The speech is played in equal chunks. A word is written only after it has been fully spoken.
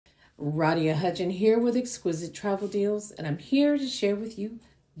Radia Hudgen here with Exquisite Travel Deals, and I'm here to share with you,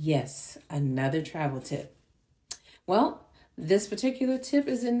 yes, another travel tip. Well, this particular tip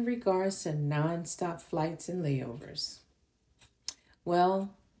is in regards to nonstop flights and layovers.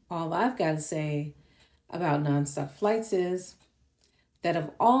 Well, all I've got to say about nonstop flights is that of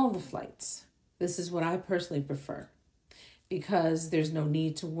all the flights, this is what I personally prefer because there's no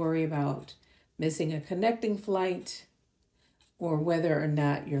need to worry about missing a connecting flight or whether or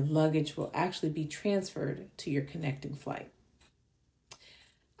not your luggage will actually be transferred to your connecting flight.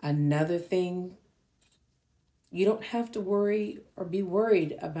 Another thing you don't have to worry or be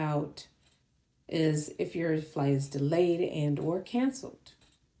worried about is if your flight is delayed and or canceled.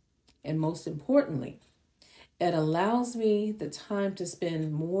 And most importantly, it allows me the time to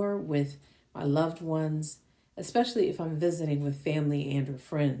spend more with my loved ones, especially if I'm visiting with family and or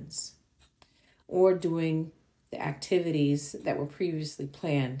friends, or doing the activities that were previously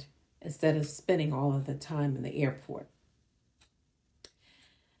planned instead of spending all of the time in the airport.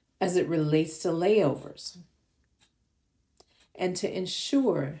 As it relates to layovers, and to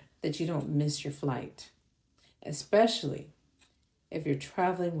ensure that you don't miss your flight, especially if you're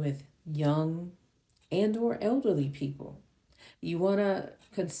traveling with young and or elderly people, you want to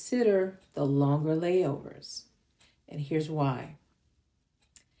consider the longer layovers. And here's why.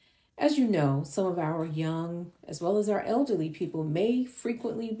 As you know, some of our young as well as our elderly people may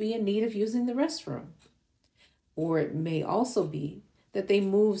frequently be in need of using the restroom. Or it may also be that they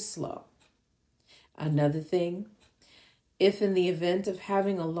move slow. Another thing, if in the event of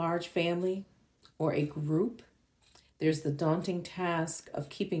having a large family or a group, there's the daunting task of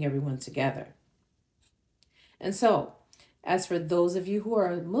keeping everyone together. And so, as for those of you who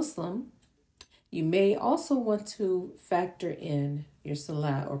are Muslim, you may also want to factor in your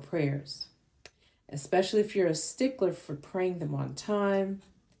salah or prayers, especially if you're a stickler for praying them on time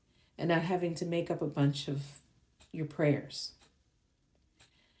and not having to make up a bunch of your prayers.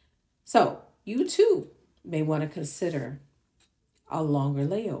 So, you too may want to consider a longer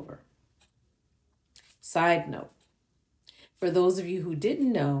layover. Side note, for those of you who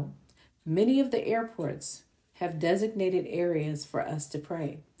didn't know, many of the airports have designated areas for us to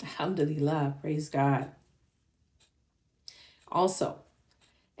pray. Alhamdulillah, praise God. Also,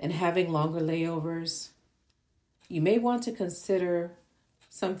 in having longer layovers, you may want to consider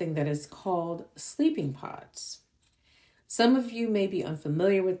something that is called sleeping pods. Some of you may be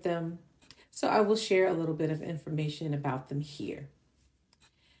unfamiliar with them, so I will share a little bit of information about them here.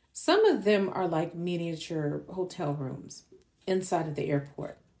 Some of them are like miniature hotel rooms inside of the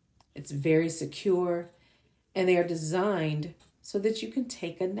airport. It's very secure, and they are designed so that you can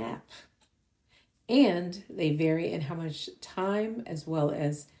take a nap. And they vary in how much time as well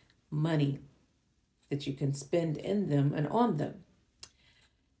as money that you can spend in them and on them.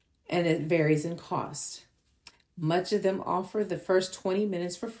 And it varies in cost. Much of them offer the first 20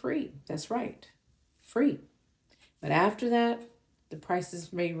 minutes for free. That's right, free. But after that, the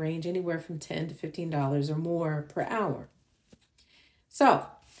prices may range anywhere from $10 to $15 or more per hour. So,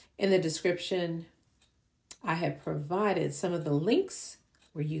 in the description, I have provided some of the links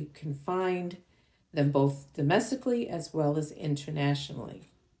where you can find them both domestically as well as internationally.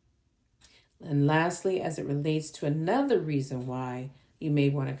 And lastly, as it relates to another reason why you may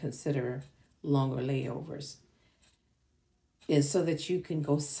want to consider longer layovers, is so that you can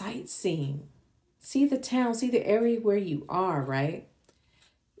go sightseeing, see the town, see the area where you are, right?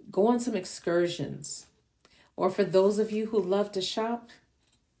 Go on some excursions. Or for those of you who love to shop,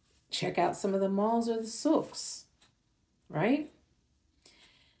 check out some of the malls or the souks, right?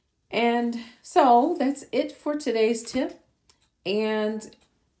 And so that's it for today's tip. And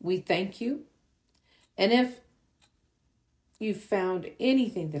we thank you. And if you found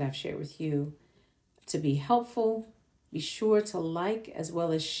anything that I've shared with you to be helpful, be sure to like as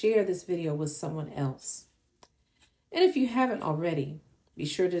well as share this video with someone else. And if you haven't already, be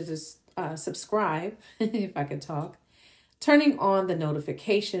sure to just subscribe, if I could talk, turning on the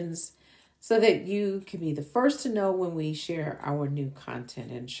notifications so that you can be the first to know when we share our new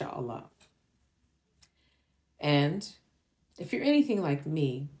content, inshallah. And if you're anything like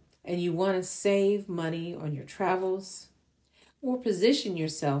me and you want to save money on your travels or position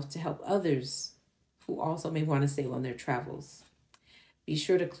yourself to help others who also may want to save on their travels, be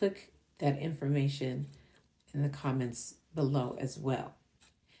sure to click that information in the comments below as well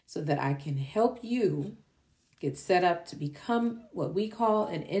so that I can help you get set up to become what we call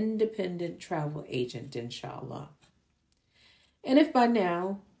an independent travel agent, inshallah. And if by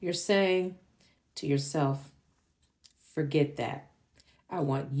now you're saying to yourself, forget that, I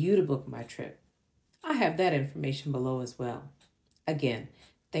want you to book my trip, I have that information below as well. Again,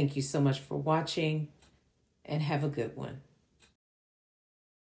 Thank you so much for watching and have a good one.